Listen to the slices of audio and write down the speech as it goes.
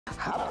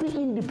Happy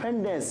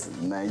independence,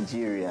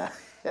 Nigeria.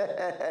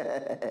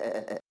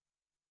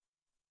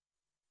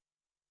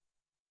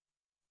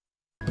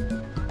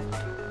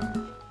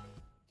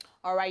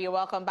 All right, you're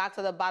welcome back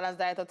to the Balanced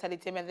Diet of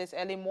Entertainment this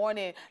early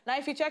morning. Now,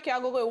 if you check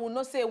your Google, you will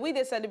know say we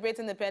they celebrate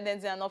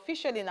Independence Day and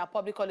officially in a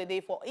public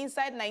holiday for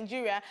inside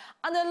Nigeria.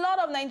 And a lot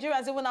of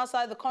Nigerians, even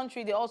outside the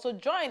country, they also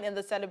join in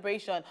the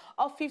celebration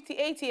of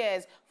 58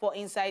 years for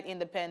inside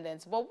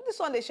independence. But this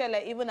one they share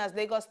like even as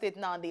Lagos State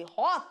now, they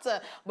hot.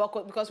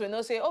 But because we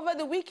know say over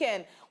the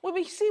weekend, we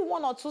will see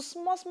one or two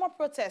small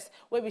protests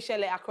where we share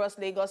like across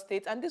Lagos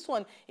State. And this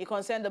one, it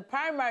concerns the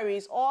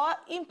primaries or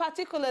in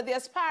particular the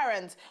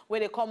aspirants where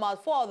they come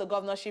out for the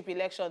governorship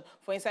election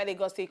for inside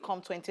Lagos State come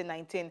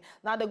 2019.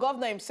 Now, the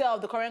governor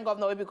himself, the current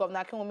governor, will be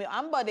Governor Akinwunmi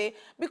Ambode,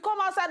 be come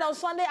outside on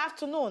Sunday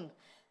afternoon.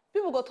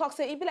 People go talk,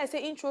 say, it be like,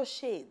 say, intro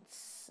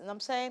shades. And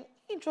I'm saying,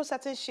 intro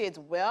certain shades.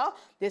 Well,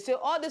 they say,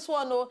 all this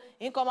one, no,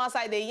 in come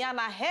outside, they yarn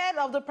ahead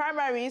of the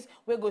primaries,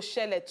 we go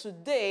shell it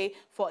today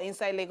for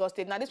inside Lagos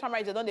State. Now, this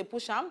primaries, they don't they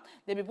push them.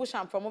 They be push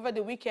them from over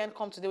the weekend,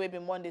 come today, will be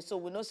Monday. So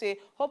we know, say,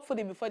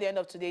 hopefully before the end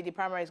of today, the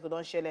primaries go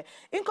down shell it.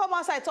 In come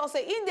outside, talk,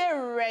 say, in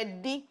there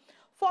ready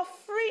for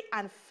free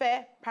and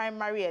fair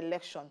primary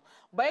election.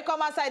 But you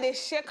come outside, they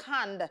shake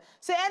hand.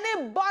 Say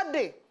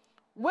anybody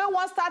we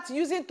want start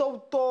using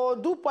to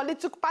do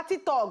political party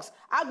talks,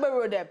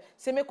 agbero them.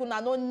 Say make una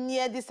no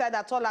near this side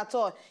at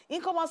all. In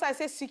come outside,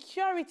 say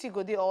security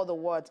go do all the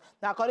words.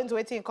 Now according to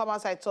what in come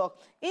outside talk,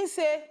 in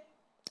say,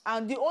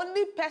 and the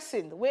only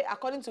person where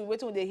according to what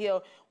they hear,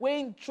 we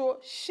intro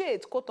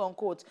shade, quote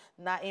unquote,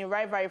 now in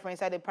rivalry for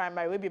inside the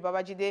primary, we be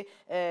Babajide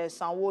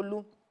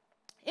Sanwo-Olu.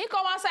 He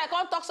come outside,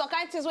 come talk some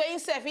kind of things where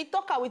himself, he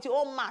talk with your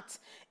own math.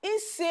 He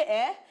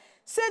say,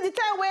 say the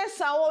time where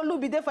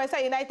Sanwo-Olu be there for inside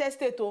United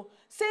States, oh,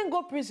 say he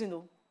go prison,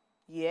 oh.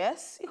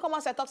 Yes, he come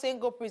outside, talk, say he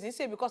go prison. He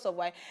say because of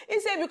why?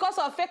 He say because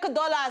of fake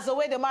dollars, the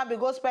way the man be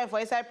go spend for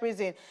inside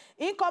prison.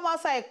 He come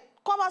outside,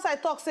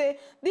 talk, say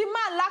the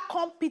man lack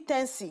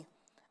competency.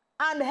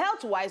 And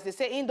health-wise, they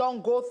say he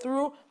don't go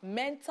through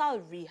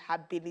mental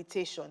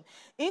rehabilitation.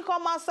 He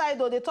come outside,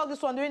 though, they talk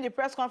this one during the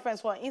press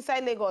conference for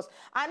inside Lagos.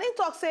 And he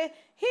talk, say,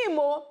 he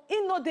know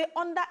they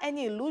under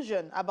any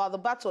illusion about the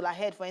battle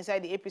ahead for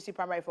inside the APC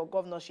primary for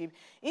governorship.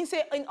 He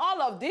say, in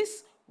all of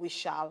this, we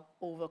shall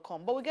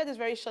overcome. But we get this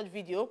very short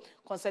video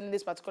concerning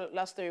this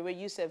particular story where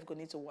you self go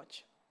need to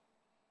watch.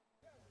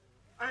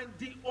 And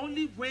the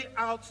only way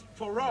out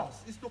for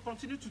us is to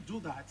continue to do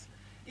that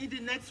in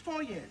the next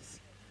 4 years.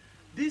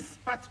 This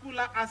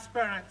particular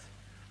aspirant,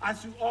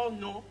 as you all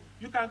know,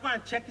 you can go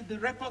and check it, the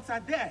records are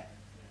there.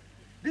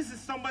 This is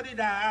somebody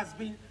that has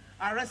been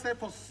arrested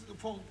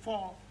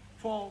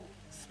for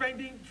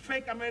spending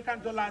fake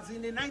American dollars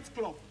in a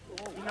nightclub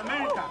in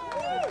America.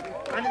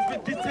 And he's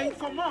been detained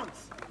for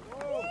months.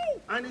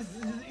 And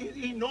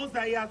he knows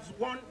that he has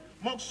won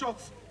mug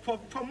shots for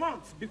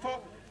months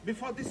before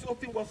this whole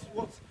thing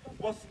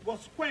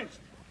was quenched.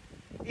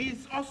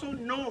 He's also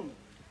known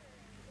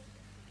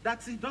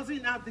that he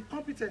doesn't have the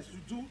competence to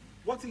do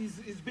what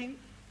he's being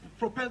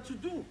propelled to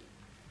do.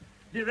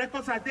 The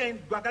records are there in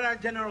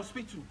Bagara General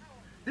Hospital.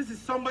 This is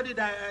somebody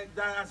that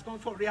has gone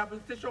for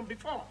rehabilitation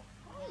before.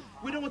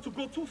 We don't want to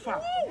go too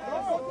far,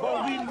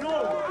 but we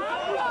know,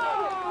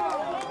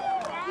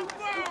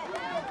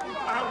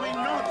 and we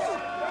not.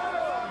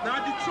 Now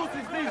the truth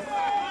is this.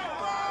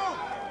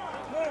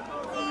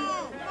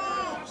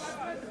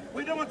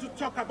 We don't want to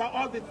talk about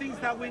all the things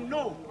that we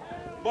know,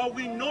 but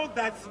we know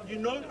that, you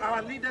know,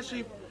 our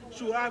leadership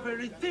should have a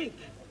rethink.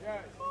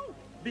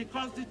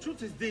 Because the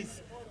truth is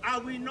this, I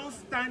will not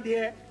stand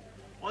here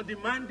on the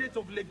mandate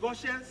of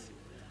Lagosians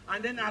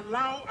and then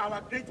allow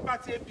our great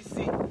party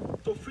APC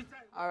to fritter.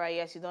 All right,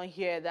 yes, you don't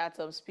hear that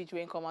speech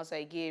when Commerce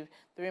I gave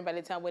during by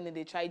the time when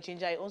they try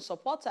ginger your own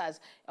supporters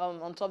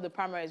on top of the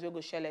primaries we'll go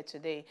share it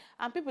today.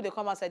 And people, they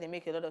come outside, they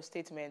make a lot of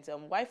statements.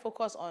 Why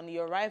focus on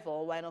your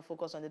rival? Why not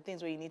focus on the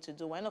things where you need to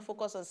do? Why not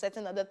focus on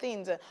certain other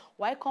things?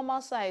 Why come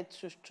outside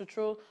to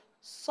throw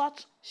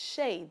such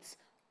shades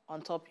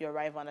on top your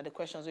rival? And the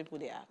questions people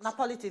they ask. Now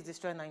politics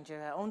destroy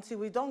Nigeria until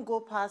we don't go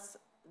past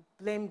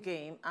blame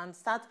game and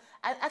start.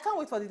 I can't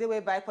wait for the day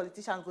whereby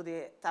politicians go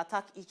they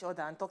attack each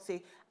other and talk,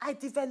 say, I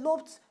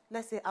developed,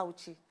 let's say,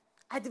 Auchi.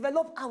 I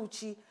developed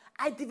Auchi.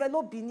 I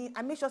developed Bini.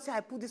 I make sure say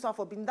I put this one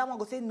for Bini. That one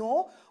go say,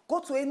 no, go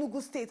to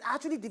Enugu State.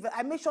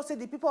 I make sure say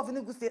the people of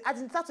Enugu State, I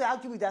didn't start to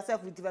argue with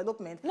themselves with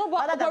development. No,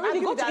 but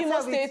really go to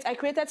Imo State. I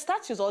created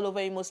statues all over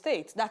Imo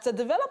State. That's a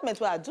development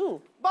where I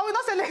do. But we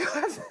not say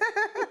Lagos.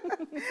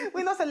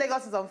 We not say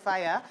Lagos is on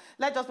fire.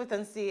 Let's just wait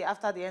and see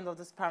after the end of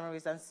this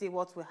primaries and see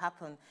what will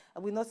happen.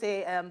 We not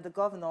say the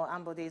governor,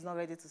 Ambode, is not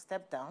ready to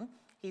step down.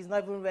 He's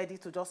not even ready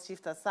to just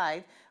shift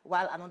aside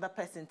while another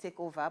person take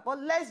over.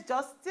 But let's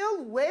just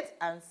still wait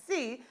and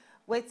see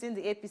waiting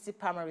the APC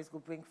primaries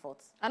will bring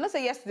forth. I know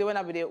say yesterday when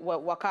I be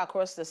walk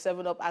across the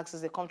 7-Up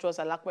axis, they come towards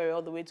Alakbere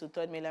all the way to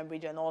 3rd Mainland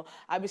Bridge and all.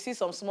 I be see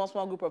some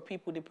small group of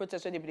people, the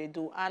protest what they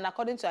do. And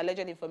according to alleged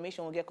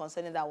information we get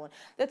concerning that one,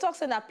 they talk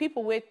saying that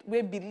people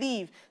we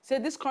believe, say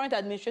this current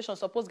administration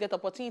supposed to get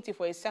opportunity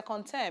for a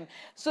second term.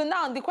 So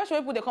now the question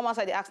people they come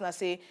outside, they ask and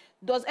say,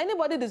 does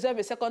anybody deserve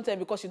a second term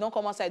because you don't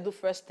come outside do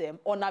first term,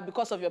 or not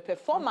because of your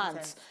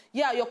performance?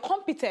 Yeah, your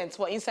competence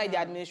for inside the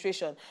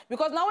administration.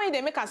 Because now when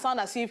they make it sound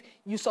as if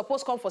you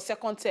supposed to come for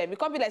second term, it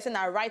can't be like saying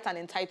a right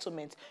and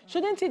entitlement.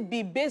 Shouldn't it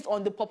be based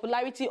on the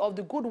popularity of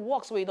the good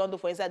works where you don't do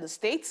for inside the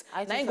states?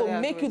 Now it will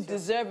make you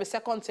deserve a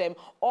second term,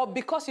 or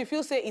because you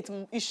feel say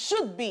it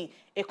should be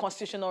a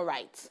constitutional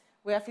right?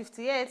 We are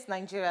 58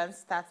 Nigerians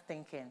start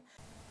thinking.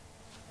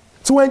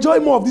 To enjoy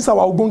more of these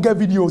our Ogbonge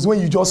videos when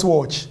you just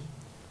watch,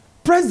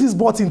 press this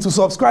button to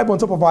subscribe on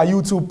top of our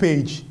YouTube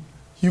page.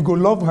 You go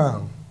love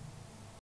her.